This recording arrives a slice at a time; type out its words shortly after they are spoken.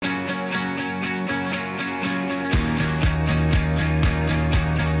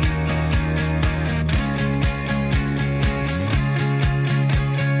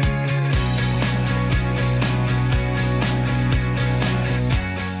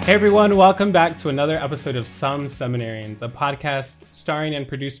Hey everyone, welcome back to another episode of Some Seminarians, a podcast starring and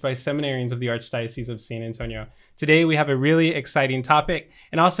produced by seminarians of the Archdiocese of San Antonio. Today we have a really exciting topic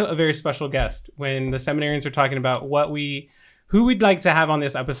and also a very special guest. When the seminarians are talking about who we'd like to have on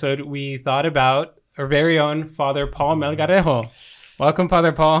this episode, we thought about our very own Father Paul Melgarejo. Welcome,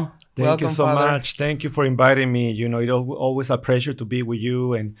 Father Paul. Thank you so much. Thank you for inviting me. You know, it's always a pleasure to be with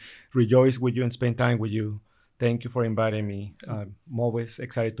you and rejoice with you and spend time with you. Thank you for inviting me. I'm always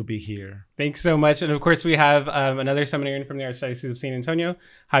excited to be here. Thanks so much. And of course, we have another seminarian from the Archdiocese of San Antonio,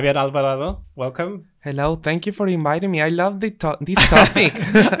 Javier Alvarado. Welcome. Hello. Thank you for inviting me. I love this topic.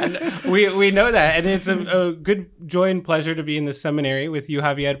 we know that. And it's a good joy and pleasure to be in the seminary with you,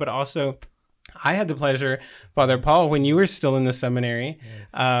 Javier, but also I had the pleasure, Father Paul, when you were still in the seminary. Yes.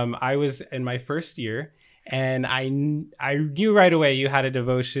 I was in my first year, and I knew right away you had a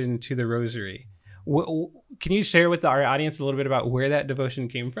devotion to the Rosary. Can you share with our audience a little bit about where that devotion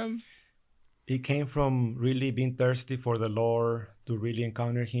came from? It came from really being thirsty for the Lord, to really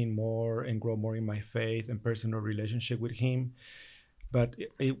encounter Him more and grow more in my faith and personal relationship with Him. But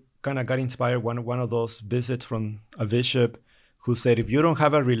it kind of got inspired one of those visits from a bishop who said, if you don't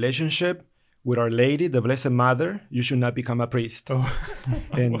have a relationship with Our Lady, the Blessed Mother, you should not become a priest. Oh.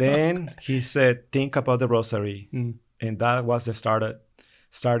 And then he said, think about the Rosary. And that was the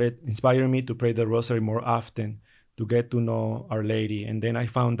started inspiring me to pray the Rosary more often, to get to know Our Lady. And then I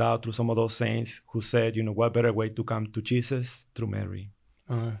found out through some of those saints who said, you know, what better way to come to Jesus through Mary.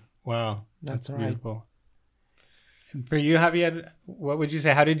 Wow. That's right. Beautiful. And for you, Javier, what would you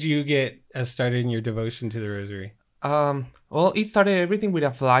say? How did you get started in your devotion to the Rosary? Well, it started everything with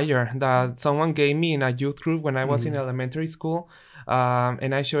a flyer that someone gave me in a youth group when I was in elementary school.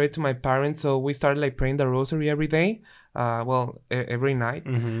 And I showed it to my parents. So we started praying the Rosary every day. Every night.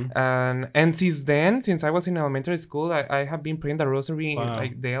 And since I was in elementary school, I have been praying the Rosary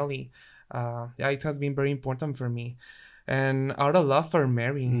daily. It has been very important for me. And out of love for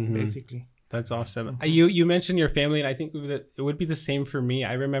Mary, basically. That's awesome. You mentioned your family, and I think it would be the same for me.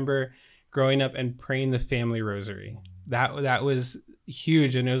 I remember growing up and praying the family Rosary. That was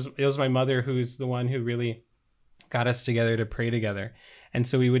huge. And it was my mother who's the one who really got us together to pray together. And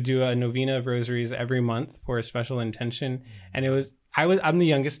so we would do a novena of rosaries every month for a special intention. And I'm the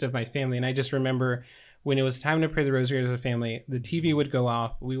youngest of my family. And I just remember when it was time to pray the rosary as a family, the TV would go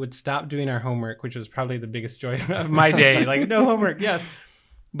off. We would stop doing our homework, which was probably the biggest joy of my day. No homework, yes.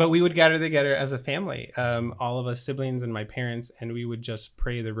 But we would gather together as a family, all of us siblings and my parents, and we would just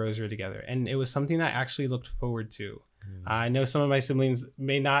pray the rosary together. And it was something that I actually looked forward to. I know some of my siblings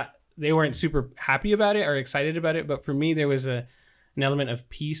they weren't super happy about it or excited about it. But for me, there was an element of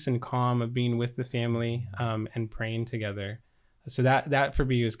peace and calm of being with the family and praying together. So that for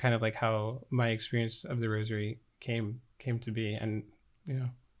me was kind of how my experience of the Rosary came to be. And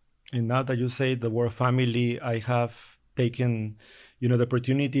And now that you say the word family, I have taken the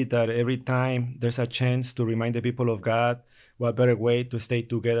opportunity that every time there's a chance to remind the people of God, what better way to stay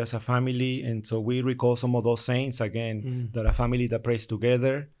together as a family. And so we recall some of those saints again, that a family that prays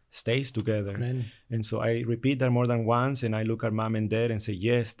together stays together. Amen. And so I repeat that more than once, and I look at mom and dad and say,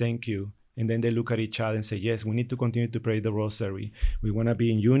 yes, thank you. And then they look at each other and say, yes, we need to continue to pray the Rosary. We want to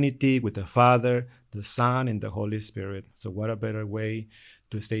be in unity with the Father, the Son, and the Holy Spirit. So what a better way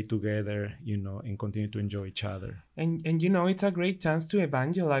to stay together, and continue to enjoy each other. And it's a great chance to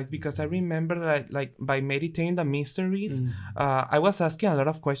evangelize, because I remember that by meditating the mysteries, I was asking a lot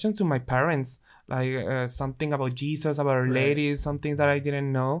of questions to my parents, something about Jesus, about Our Lady, something that I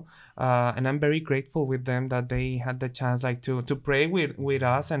didn't know. And I'm very grateful with them that they had the chance to pray with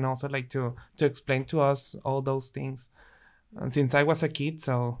us, and also to explain to us all those things. And since I was a kid,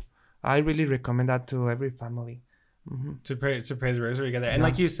 so I really recommend that to every family. To pray the Rosary together. And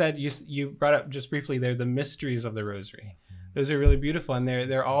like you said, you brought up just briefly there the mysteries of the Rosary. Those are really beautiful, and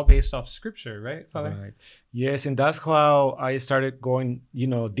they're all based off Scripture, right, Father? Right. Yes, and that's how I started going,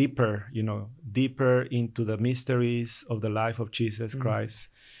 deeper into the mysteries of the life of Jesus Christ.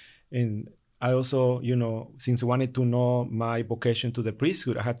 And I also, since I wanted to know my vocation to the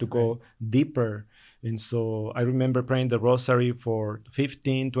priesthood, I had to go deeper. And so I remember praying the Rosary for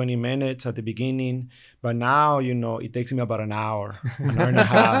 15, 20 minutes at the beginning. But now, it takes me about an hour and a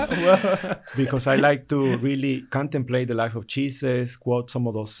half. Because I like to really contemplate the life of Jesus, quote some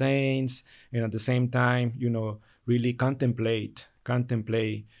of those saints, and at the same time, really contemplate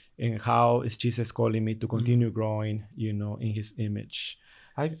and how is Jesus calling me to continue growing, in His image.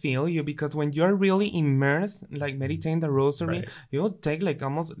 I feel you, because when you're really immersed, like meditating the rosary, Right. you'll take like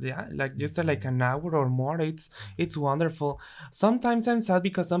almost, like you said, like an hour or more. It's wonderful. Sometimes I'm sad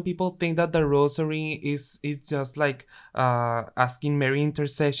because some people think that the rosary is just like asking Mary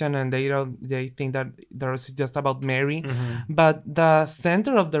intercession, and they think that there's just about Mary, but the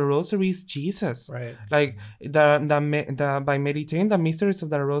center of the rosary is Jesus. Right. Like the by meditating the mysteries of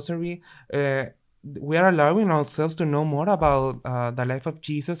the rosary, we are allowing ourselves to know more about the life of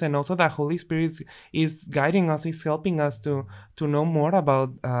Jesus, and also the Holy Spirit is guiding us, is helping us to know more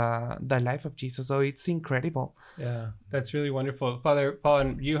about the life of Jesus. So it's incredible. Yeah, that's really wonderful. Father Paul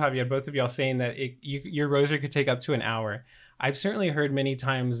and you, Javier, both of y'all saying that your rosary could take up to an hour. I've certainly heard many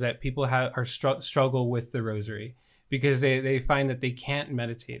times that people struggle with the rosary because they find that they can't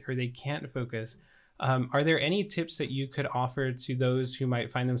meditate or they can't focus. Are there any tips that you could offer to those who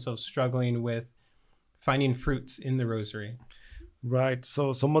might find themselves struggling with finding fruits in the rosary? Right.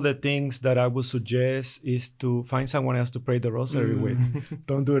 So some of the things that I would suggest is to find someone else to pray the rosary with.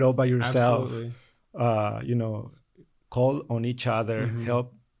 Don't do it all by yourself. Absolutely. Call on each other,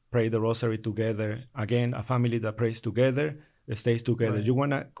 help pray the rosary together. Again, a family that prays together stays together. Right. You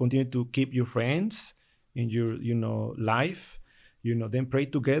want to continue to keep your friends in your, life, then pray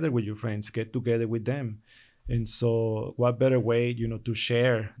together with your friends, get together with them. And so what better way, to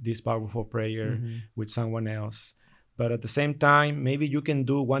share this powerful prayer with someone else. But at the same time, maybe you can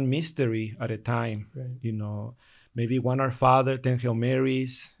do one mystery at a time. Right. Maybe one Our Father, 10 Hail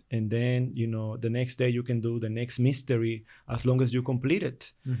Marys, and then, the next day you can do the next mystery as long as you complete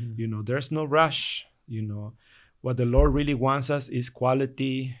it. There's no rush. What the Lord really wants us is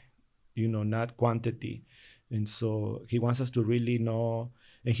quality, not quantity. And so he wants us to really know,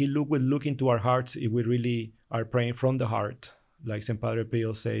 and he will look into our hearts if we really are praying from the heart. Like St. Padre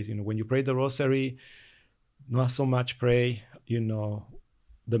Pio says, when you pray the rosary, not so much pray,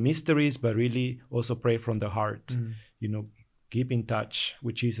 the mysteries, but really also pray from the heart. Keep in touch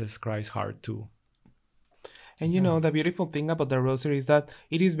with Jesus Christ's heart too. And the beautiful thing about the rosary is that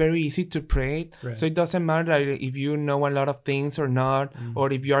it is very easy to pray. Right. So it doesn't matter if you know a lot of things or not,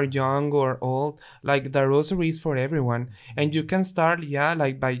 or if you are young or old. Like the rosary is for everyone. And you can start,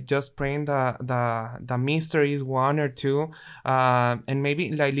 like by just praying the mysteries, one or two. And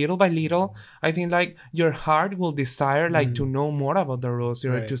maybe like little by little, I think like your heart will desire like to know more about the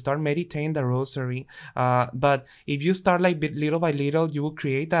rosary, Right. to start meditating the rosary. But if you start like little by little, you will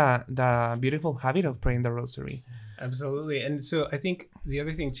create the beautiful habit of praying the rosary. Absolutely. And so I think the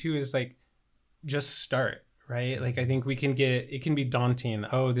other thing too is like just start, right? Like I think it can be daunting.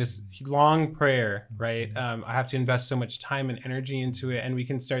 Oh, this long prayer, right? I have to invest so much time and energy into it, and we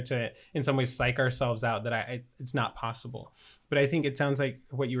can start to in some ways psych ourselves out that it's not possible. But I think it sounds like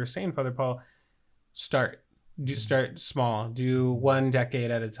what you were saying, Father Paul, start small, do one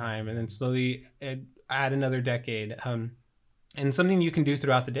decade at a time, and then slowly add another decade. And something you can do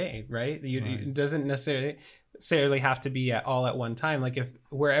throughout the day, right? It doesn't necessarily have to be all at one time. Like if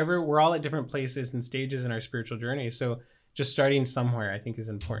we're all at different places and stages in our spiritual journey. So just starting somewhere, I think, is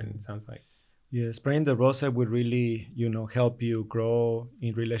important. It sounds like. Yes, praying the rosary would really, help you grow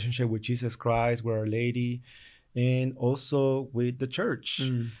in relationship with Jesus Christ, with Our Lady, and also with the church.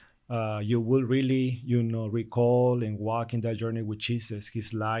 You will really, recall and walk in that journey with Jesus,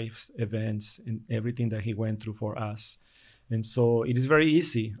 his life's events and everything that he went through for us. And so it is very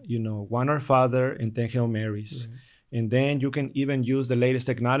easy, one Our Father and 10 Hail Marys. And then you can even use the latest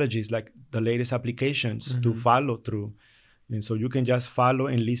technologies, like the latest applications to follow through. And so you can just follow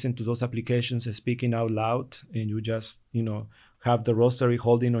and listen to those applications speaking out loud, and you just, have the rosary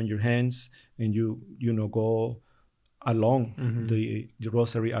holding on your hands, and you go along the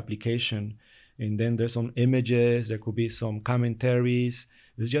rosary application. And then there's some images, there could be some commentaries.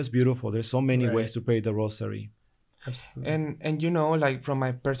 It's just beautiful. There's so many ways to pray the rosary. Absolutely. And like from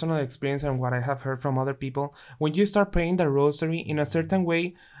my personal experience and what I have heard from other people, when you start praying the rosary in a certain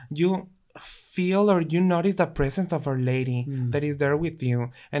way, you feel or you notice the presence of Our Lady that is there with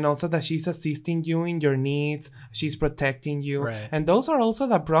you, and also that she's assisting you in your needs, she's protecting you, and those are also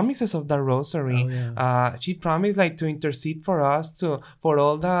the promises of the rosary. She promised like to intercede for us, for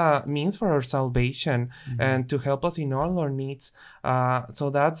all the means for our salvation, and to help us in all our needs. So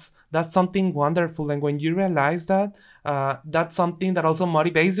that's something wonderful. And when you realize that, that's something that also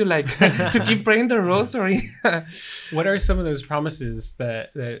motivates you like to keep praying the rosary. What are some of those promises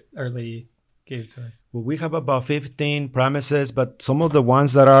that Our Lady gave to us? Well, we have about 15 promises, but some of the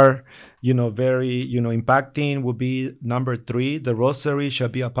ones that are, very, impacting would be number 3, the rosary shall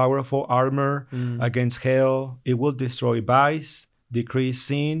be a powerful armor against hell. It will destroy vice, decrease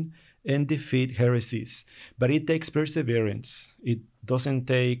sin, and defeat heresies. But it takes perseverance. It doesn't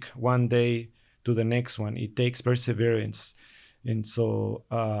take one day to the next one. It takes perseverance. And so,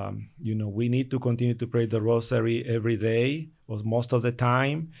 we need to continue to pray the rosary every day or most of the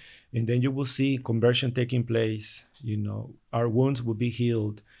time. And then you will see conversion taking place. Our wounds will be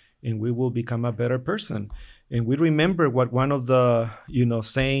healed and we will become a better person. And we remember what one of the,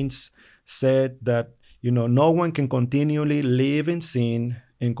 saints said, that, no one can continually live in sin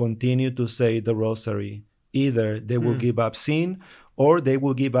and continue to say the rosary. Either they will give up sin or they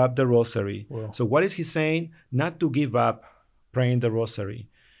will give up the rosary. Wow. So what is he saying? Not to give up praying the rosary,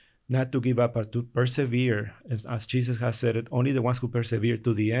 not to give up, but to persevere. As Jesus has said it, only the ones who persevere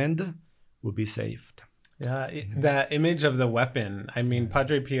to the end will be saved. Yeah, that image of the weapon. I mean,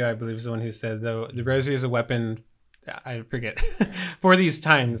 Padre Pio, I believe, is the one who said the rosary is a weapon. I forget for these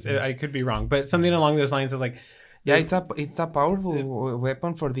times. I could be wrong, but something along those lines of like. Yeah, it's a powerful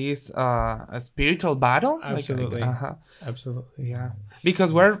weapon for this a spiritual battle. Absolutely, absolutely. Yeah,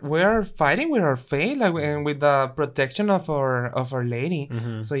 because we're fighting with our faith, and with the protection of our Lady.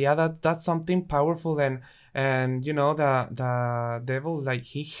 Mm-hmm. So yeah, that's something powerful, and the devil, like,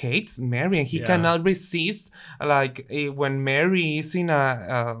 he hates Mary, and he cannot resist, like, when Mary is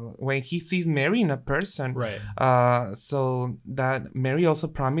when he sees Mary in a person. Right. So that Mary also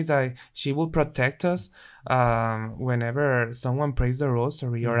promised that she will protect us whenever someone prays the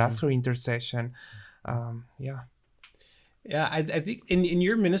rosary or asks her intercession. Yeah, I think in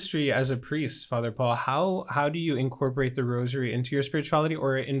your ministry as a priest, Father Paul, how do you incorporate the rosary into your spirituality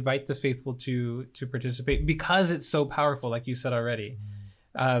or invite the faithful to participate, because it's so powerful, like you said already?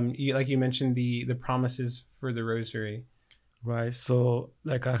 You mentioned the promises for the rosary. Right. So,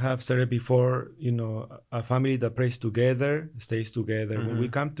 like I have said before, a family that prays together stays together. Mm-hmm. When we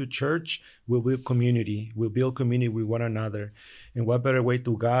come to church, we build community. We build community with one another. And what better way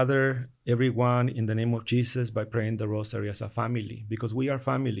to gather everyone in the name of Jesus by praying the rosary as a family, because we are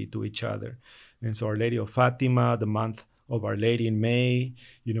family to each other. And so Our Lady of Fatima, the month of Our Lady in May,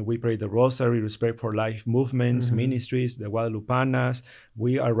 we pray the rosary, Respect for Life movements, ministries, the Guadalupanas.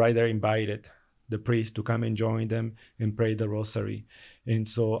 We are right there invited, the priest, to come and join them and pray the rosary. And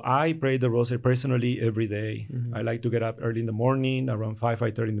so I pray the rosary personally every day. I like to get up early in the morning, around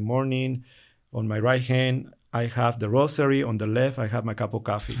 5:30 in the morning. On my right hand, I have the rosary. On the left, I have my cup of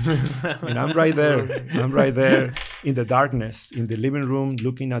coffee. And I'm right there. I'm right there in the darkness, in the living room,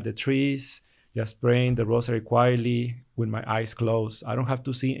 looking at the trees, just praying the rosary quietly with my eyes closed. I don't have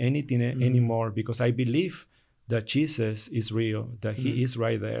to see anything anymore, because I believe that Jesus is real, that he is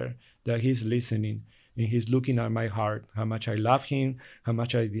right there, that he's listening, and he's looking at my heart, how much I love him, how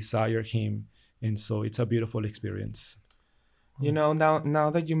much I desire him. And so it's a beautiful experience. Now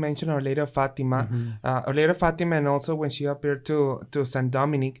that you mentioned Our Lady of Fatima, Our Lady of Fatima, and also when she appeared to Saint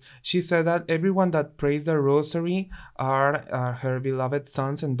Dominic, she said that everyone that prays the rosary are her beloved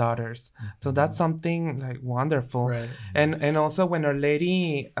sons and daughters. So that's something like wonderful. Right. And also when Our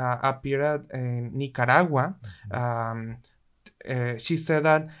Lady appeared in Nicaragua, she said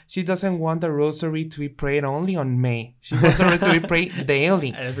that she doesn't want the rosary to be prayed only on May. She wants the rosary to be prayed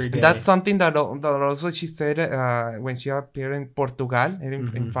daily. Every day. That's something that also she said when she appeared in Portugal,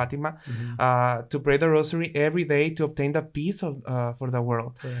 in Fatima, to pray the rosary every day to obtain the peace for the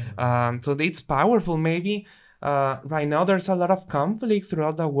world. Right. So it's powerful. Maybe right now there's a lot of conflicts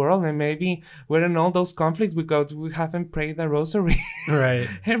throughout the world, and maybe we're in all those conflicts because we haven't prayed the rosary Right.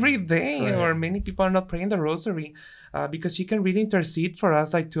 every day, Right. or many people are not praying the rosary. Because she can really intercede for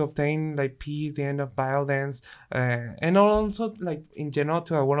us, like, to obtain, like, peace, the end of violence, and also, like, in general,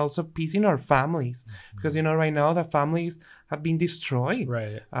 to award also peace in our families, because right now the families have been destroyed.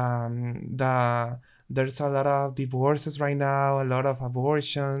 Right. There's a lot of divorces right now, a lot of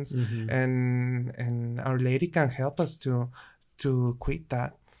abortions, and Our Lady can help us to quit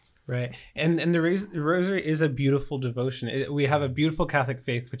that. Right. And the rosary is a beautiful devotion. We have a beautiful Catholic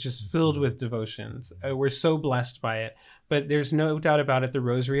faith, which is filled with devotions. We're so blessed by it. But there's no doubt about it, the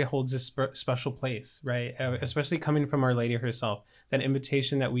rosary holds a special place, right? Especially coming from Our Lady herself. That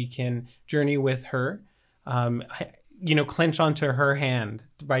invitation that we can journey with her, clench onto her hand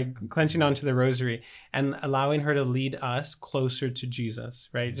by clenching onto the rosary and allowing her to lead us closer to Jesus,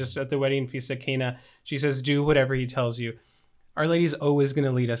 right? Just at the wedding feast at Cana, she says, do whatever he tells you. Our Lady's always going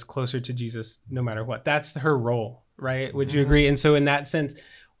to lead us closer to Jesus, no matter what. That's her role, right? Would you agree? And so, in that sense,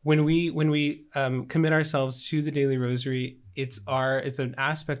 when we commit ourselves to the daily rosary, it's an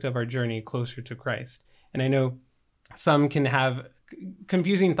aspect of our journey closer to Christ. And I know some can have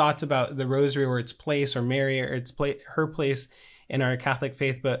confusing thoughts about the rosary or its place, or Mary or her place in our Catholic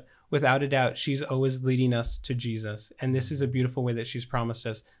faith. But without a doubt, she's always leading us to Jesus. And this is a beautiful way that she's promised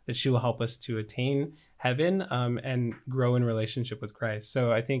us that she will help us to attain heaven and grow in relationship with Christ.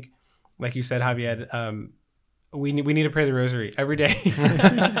 So I think, like you said, Javier, we need to pray the rosary every day.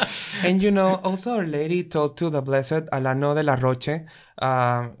 And also Our Lady told to the Blessed Alano de la Roche,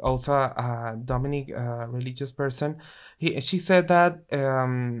 also a Dominic religious person. She said that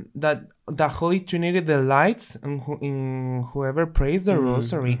that the Holy Trinity delights in whoever prays the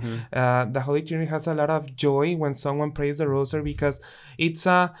rosary. The Holy Trinity has a lot of joy when someone prays the rosary, because it's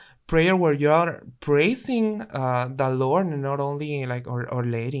a prayer where you are praising the Lord and not only like Our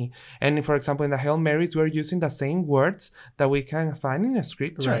Lady. And for example, in the Hail Marys, we're using the same words that we can find in the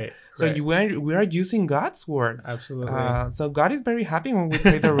scripture. Right. So we are using God's word. Absolutely. So God is very happy when we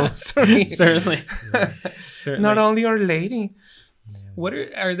pray the rosary. Certainly. Certainly. Not only Our Lady. What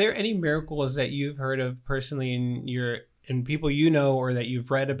are there any miracles that you've heard of personally in people or that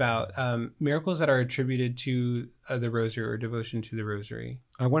you've read about, miracles that are attributed to the rosary or devotion to the rosary?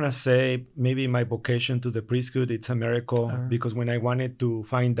 I want to say maybe my vocation to the priesthood, it's a miracle, because when I wanted to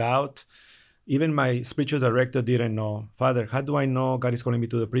find out, even my spiritual director didn't know. Father, how do I know God is calling me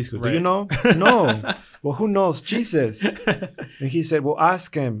to the priesthood? Right. Do you know? No. Well, who knows? Jesus. And he said, well,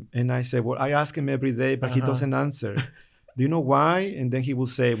 ask him. And I said, well, I ask him every day, but he doesn't answer. Do you know why? And then he will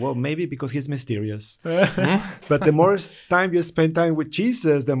say, well, maybe because he's mysterious. But the more time you spend time with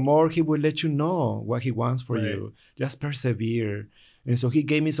Jesus, the more he will let you know what he wants for you. Just persevere. And so he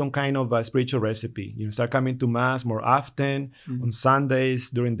gave me some kind of a spiritual recipe. Start coming to Mass more often, on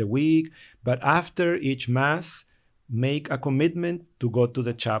Sundays, during the week. But after each Mass, make a commitment to go to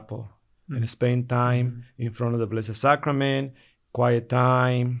the chapel and spend time in front of the Blessed Sacrament. Quiet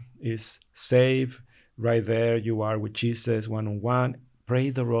time is safe. Right there, you are with Jesus one-on-one. Pray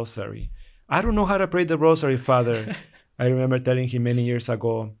the rosary. I don't know how to pray the rosary, Father. I remember telling him many years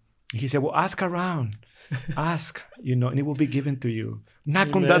ago. He said, well, ask around. Ask, and it will be given to you.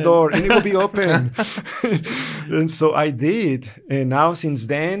 Knock on the door and it will be open. And so I did. And now since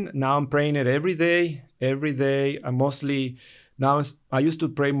then, now I'm praying it every day. I used to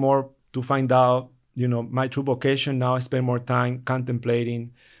pray more to find out, my true vocation. Now I spend more time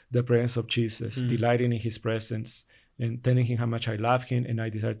contemplating the presence of Jesus, delighting in his presence, and telling him how much I love him, and I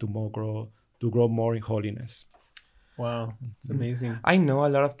desire to grow more in holiness. Wow, it's amazing. I know a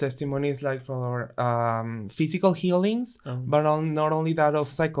lot of testimonies like for physical healings, but not only that,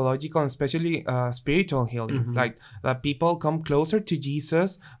 also psychological and especially spiritual healings. Like that people come closer to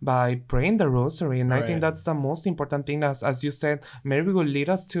Jesus by praying the rosary, and I think that's the most important thing. As you said, Mary will lead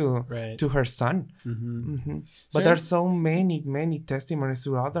us to her Son. But there's so many testimonies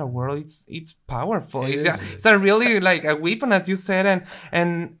throughout the world. It's powerful. It's a really like a weapon, as you said,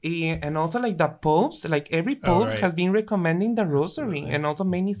 and also like the popes, like every pope has been recommending the rosary, and also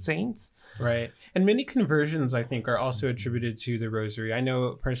many saints. Right. And many conversions, I think, are also attributed to the rosary. I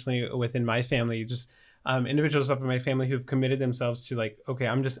know personally within my family, just individuals in my family who've committed themselves to like, okay,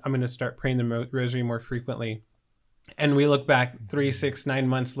 I'm going to start praying the rosary more frequently. And we look back 3, 6, 9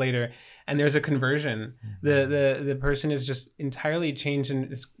 months later, and there's a conversion. The person is just entirely changed and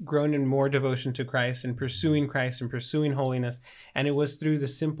has grown in more devotion to Christ and pursuing holiness. And it was through the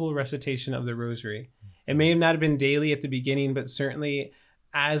simple recitation of the rosary. It may not have been daily at the beginning, but certainly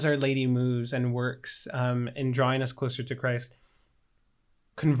as Our Lady moves and works in drawing us closer to Christ,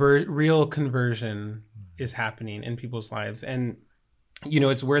 real conversion is happening in people's lives. And,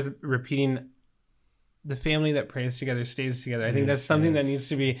 it's worth repeating. The family that prays together stays together. I think that's something that needs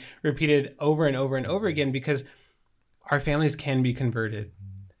to be repeated over and over and over again, because our families can be converted.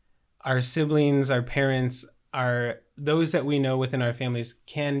 Our siblings, our parents, those that we know within our families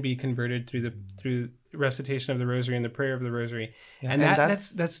can be converted through recitation of the rosary and the prayer of the rosary. Yeah, and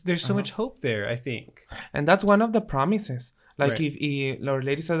that's there's so much hope there, I think. And that's one of the promises. Like if Our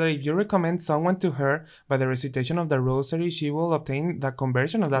Lady said that if you recommend someone to her by the recitation of the rosary, she will obtain the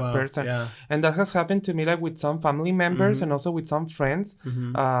conversion of that person. Yeah. And that has happened to me, like with some family members and also with some friends.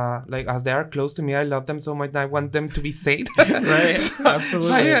 Like as they are close to me, I love them so much. I want them to be saved. Right. Absolutely.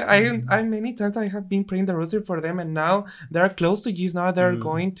 So I many times I have been praying the rosary for them, and now they are close to Jesus. Now they're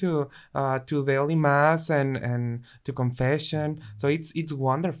going to daily mass and to confession. So it's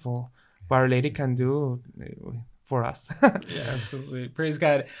wonderful what Our Lady can do for us. Yeah, absolutely. Praise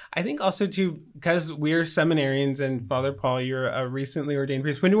God. I think also too, because we're seminarians, and Father Paul, you're a recently ordained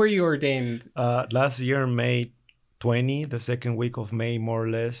priest. When were you ordained? Last year, May 20, the second week of May, more or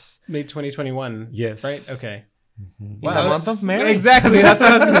less. May 2021. Yes. Right? Okay. Wow, in the month of May. Exactly. That's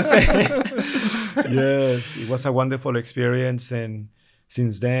what I was going to say. Yes, it was a wonderful experience. And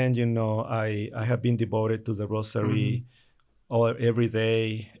since then, I have been devoted to the rosary every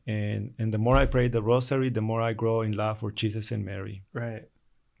day. And the more I pray the Rosary, the more I grow in love for Jesus and Mary. Right.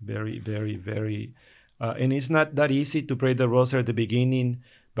 Very, very, very. And it's not that easy to pray the Rosary at the beginning.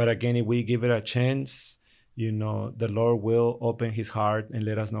 But again, if we give it a chance, the Lord will open his heart and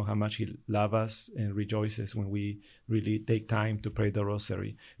let us know how much he loves us and rejoices when we really take time to pray the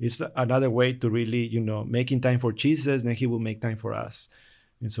Rosary. It's another way to really, making time for Jesus, then he will make time for us.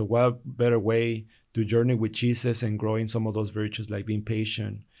 And so what better way to journey with Jesus and grow in some of those virtues, like being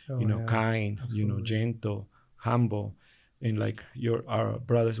patient, kind, Absolutely. gentle, humble. And like our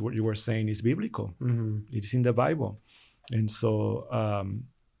brothers, what you were saying is biblical. Mm-hmm. It is in the Bible. And so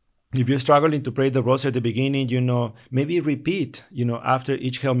if you're struggling to pray the Rosary at the beginning, maybe repeat, after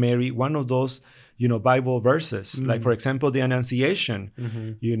each Hail Mary, one of those, Bible verses. Mm-hmm. Like, for example, the Annunciation.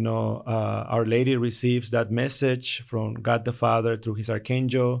 Mm-hmm. Our Lady receives that message from God the Father through his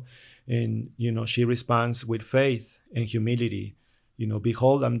archangel. And, she responds with faith and humility.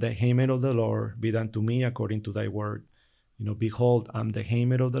 Behold, I'm the handmaid of the Lord, be done to me according to thy word. Behold, I'm the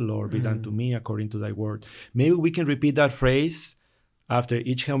handmaid of the Lord, be done to me according to thy word. Maybe we can repeat that phrase after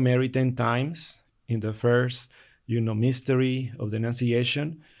each Hail Mary 10 times in the first, mystery of the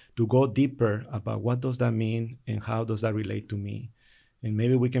Annunciation, to go deeper about what does that mean and how does that relate to me. And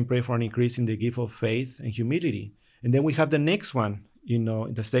maybe we can pray for an increase in the gift of faith and humility. And then we have the next one, in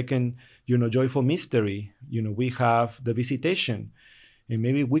the second, joyful mystery, we have the Visitation. And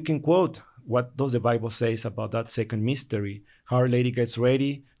maybe we can quote what does the Bible says about that second mystery, how Our Lady gets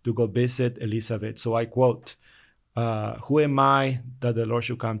ready to go visit Elizabeth. So I quote, who am I that the Lord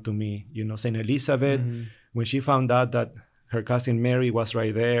should come to me? Saint Elizabeth, when she found out that her cousin Mary was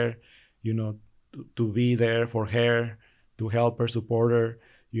right there, to be there for her, to help her, support her,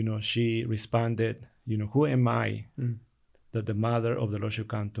 she responded, who am I that the mother of the Lord should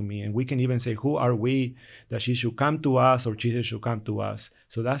come to me? And we can even say, who are we that she should come to us or Jesus should come to us?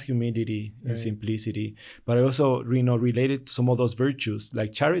 So that's humility and simplicity. But I also, related to some of those virtues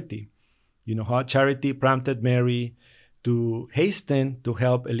like charity. How charity prompted Mary to hasten to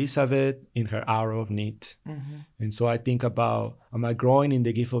help Elizabeth in her hour of need. Mm-hmm. And so I think about, am I growing in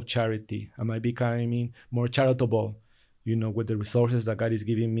the gift of charity? Am I becoming more charitable, with the resources that God is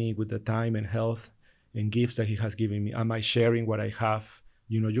giving me, with the time and health and gifts that he has given me? Am I sharing what I have?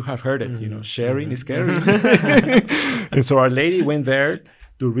 You have heard it, sharing is caring. And so Our Lady went there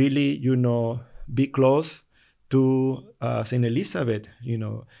to really, be close to St. Elizabeth,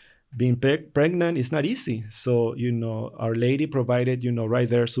 Being pregnant is not easy. So, Our Lady provided, right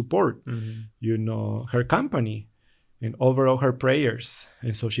there support, her company and overall her prayers.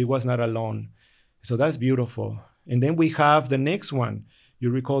 And so she was not alone. So that's beautiful. And then we have the next one. You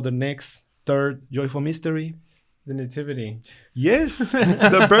recall the next third joyful mystery? The Nativity. Yes,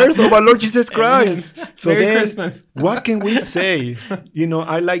 the birth of our Lord Jesus Christ. So Merry then, Christmas. What can we say?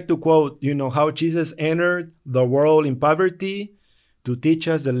 I like to quote, how Jesus entered the world in poverty to teach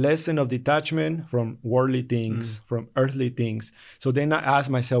us the lesson of detachment from worldly things, from earthly things. So then I ask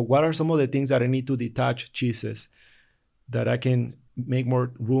myself, what are some of the things that I need to detach, Jesus, that I can make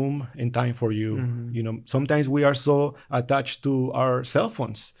more room and time for you? Mm-hmm. Sometimes we are so attached to our cell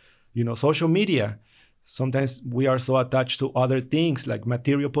phones, social media. Sometimes we are so attached to other things like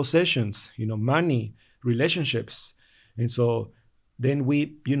material possessions, money, relationships. And so then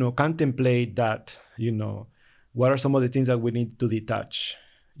we, contemplate that, what are some of the things that we need to detach,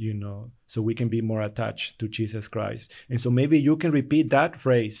 so we can be more attached to Jesus Christ? And so maybe you can repeat that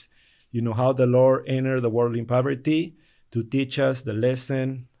phrase, how the Lord entered the world in poverty to teach us the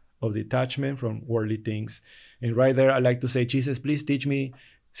lesson of detachment from worldly things. And right there, I like to say, Jesus, please teach me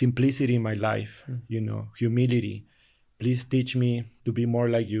simplicity in my life, humility. Please teach me to be more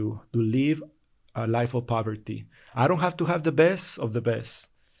like you, to live a life of poverty. I don't have to have the best of the best.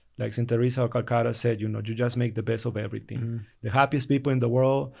 Like St. Teresa of Calcutta said, you just make the best of everything. Mm-hmm. The happiest people in the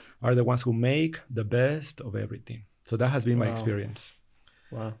world are the ones who make the best of everything. So that has been my experience.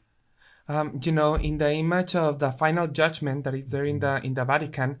 Wow. In the image of the final judgment that is there in the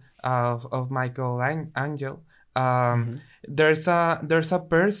Vatican of Michelangelo, there's a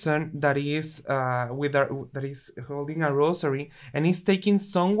person that is that is holding a rosary and is taking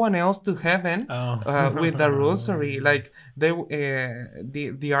someone else to heaven with the rosary. Like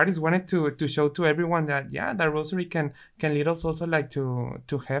the artist wanted to show to everyone that the rosary can lead us also like to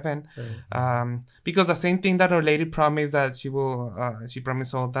heaven, because the same thing that Our Lady promised, that she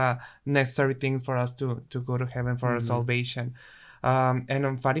promised all the necessary things for us to go to heaven for our salvation. And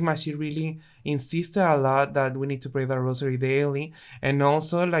on Fatima, she really insisted a lot that we need to pray the rosary daily, and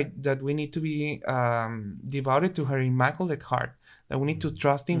also like that we need to be devoted to her Immaculate Heart, that we need to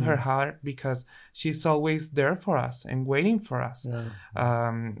trust in her heart, because she's always there for us and waiting for us.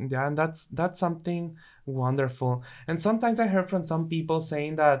 And that's something wonderful. And sometimes I heard from some people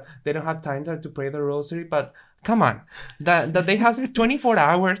saying that they don't have time to pray the rosary, but come on, that they have 24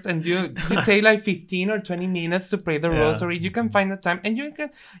 hours and you take like 15 or 20 minutes to pray the rosary. You can find the time, and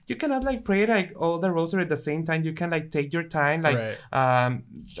you cannot like pray like all the rosary at the same time. You can like take your time, like I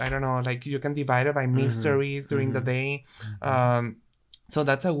don't know, like you can divide it by mysteries during the day. So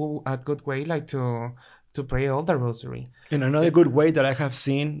that's a good way like to pray all the rosary. And another good way that I have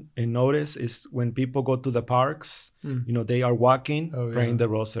seen and noticed is when people go to the parks, they are walking, praying the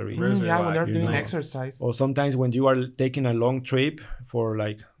rosary. When they're doing exercise. Or sometimes when you are taking a long trip for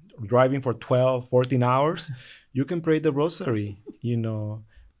like driving for 12, 14 hours, you can pray the rosary,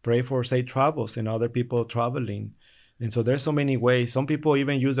 pray for safe travels and other people traveling. And so there's so many ways. Some people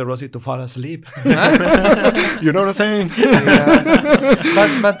even use the rosary to fall asleep. You know what I'm saying?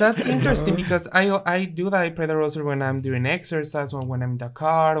 But that's interesting, because I do that. I pray the rosary when I'm doing exercise, or when I'm in the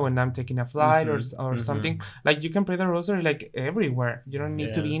car, or when I'm taking a flight or something. Like you can pray the rosary like everywhere. You don't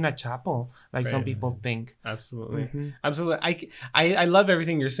need to be in a chapel like some people think. Absolutely. Absolutely. I love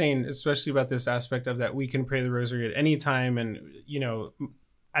everything you're saying, especially about this aspect of that we can pray the rosary at any time, and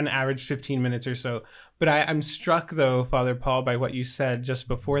an average 15 minutes or so. But I'm struck, though, Father Paul, by what you said just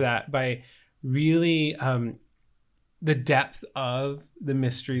before that, by really the depth of the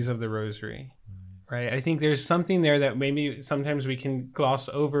mysteries of the rosary, right? I think there's something there that maybe sometimes we can gloss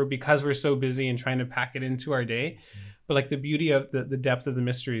over because we're so busy and trying to pack it into our day. But like the beauty of the depth of the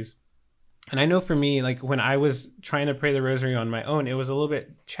mysteries. And I know for me, like when I was trying to pray the rosary on my own, it was a little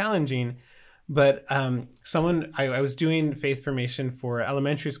bit challenging. But I was doing faith formation for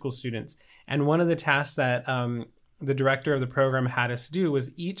elementary school students. And one of the tasks that the director of the program had us do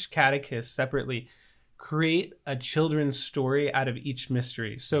was each catechist separately create a children's story out of each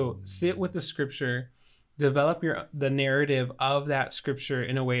mystery. So sit with the scripture, develop the narrative of that scripture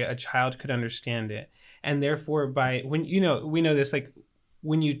in a way a child could understand it. And therefore, we know this, like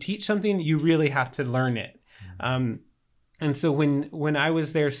when you teach something, you really have to learn it. And so when I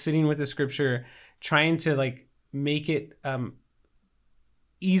was there sitting with the scripture, trying to like make it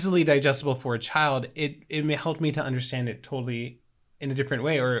easily digestible for a child, it helped me to understand it totally in a different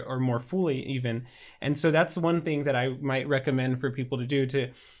way, or more fully even. And so that's one thing that I might recommend for people to do,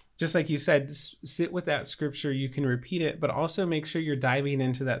 to just like you said, sit with that scripture. You can repeat it, but also make sure you're diving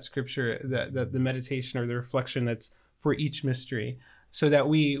into that scripture, the meditation or the reflection that's for each mystery, so that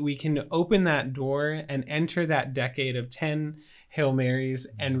we can open that door and enter that decade of 10 Hail Marys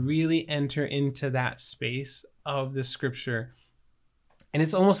and really enter into that space of the scripture. And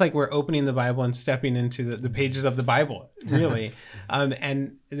it's almost like we're opening the Bible and stepping into the pages of the Bible, really.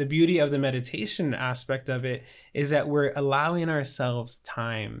 And the beauty of the meditation aspect of it is that we're allowing ourselves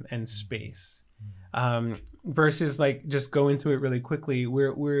time and space, versus like just going through it really quickly.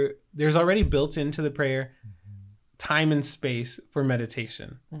 There's already built into the prayer time and space for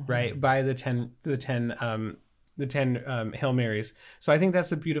meditation, right? By the 10 Hail Marys. So I think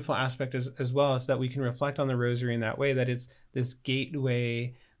that's a beautiful aspect as well, is that we can reflect on the rosary in that way, that it's this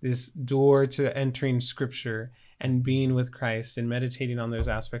gateway, this door to entering scripture and being with Christ and meditating on those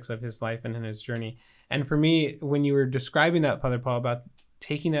aspects of his life and in his journey. And for me, when you were describing that, Father Paul, about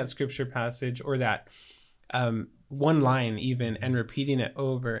taking that scripture passage or that one line even and repeating it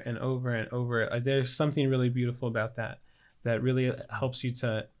over and over and over, there's something really beautiful about that really helps you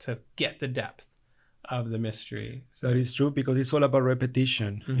to get the depth of the mystery. So that is true, because it's all about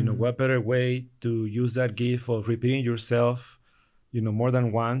repetition. What better way to use that gift of repeating yourself more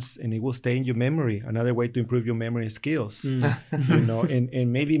than once, and it will stay in your memory. Another way to improve your memory skills.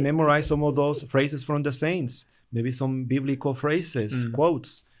 And maybe memorize some of those phrases from the saints, maybe some biblical phrases,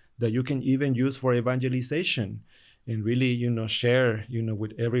 quotes that you can even use for evangelization, and really, share,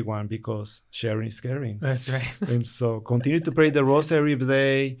 with everyone, because sharing is caring. That's right. And so continue to pray the rosary every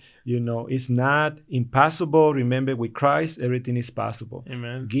day. It's not impossible. Remember, with Christ, everything is possible.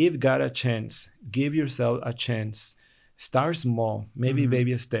 Amen. Give God a chance. Give yourself a chance. Start small, maybe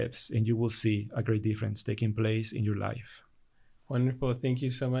baby steps, and you will see a great difference taking place in your life. Wonderful. Thank you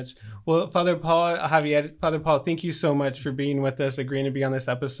so much. Well, Father Paul, thank you so much for being with us, agreeing to be on this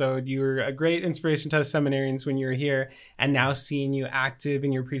episode. You were a great inspiration to us seminarians when you were here, and now seeing you active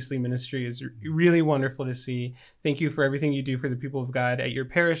in your priestly ministry is really wonderful to see. Thank you for everything you do for the people of God at your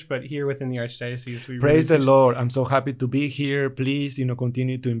parish, but here within the Archdiocese. Praise the Lord. I'm so happy to be here. Please,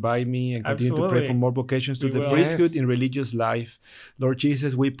 continue to invite me and continue to pray for more vocations to the priesthood in religious life. Lord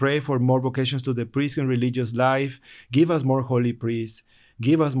Jesus, we pray for more vocations to the priesthood in religious life. Give us more holy priests.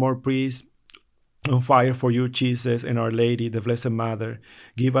 Give us more priests on fire for you, Jesus, and Our Lady, the Blessed Mother.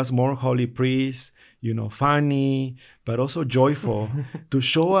 Give us more holy priests, funny, but also joyful, to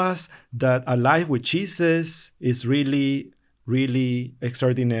show us that a life with Jesus is really, really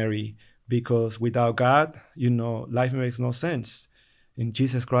extraordinary. Because without God, life makes no sense. In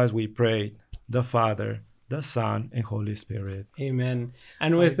Jesus Christ we pray, the Father, the Son, and Holy Spirit. Amen.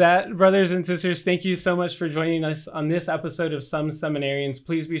 And with that, brothers and sisters, thank you so much for joining us on this episode of Some Seminarians.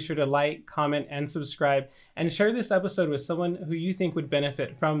 Please be sure to like, comment, and subscribe, and share this episode with someone who you think would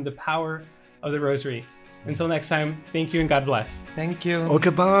benefit from the power of the Rosary. Until next time, thank you and God bless. Thank you. Okay,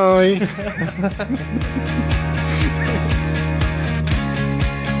 bye.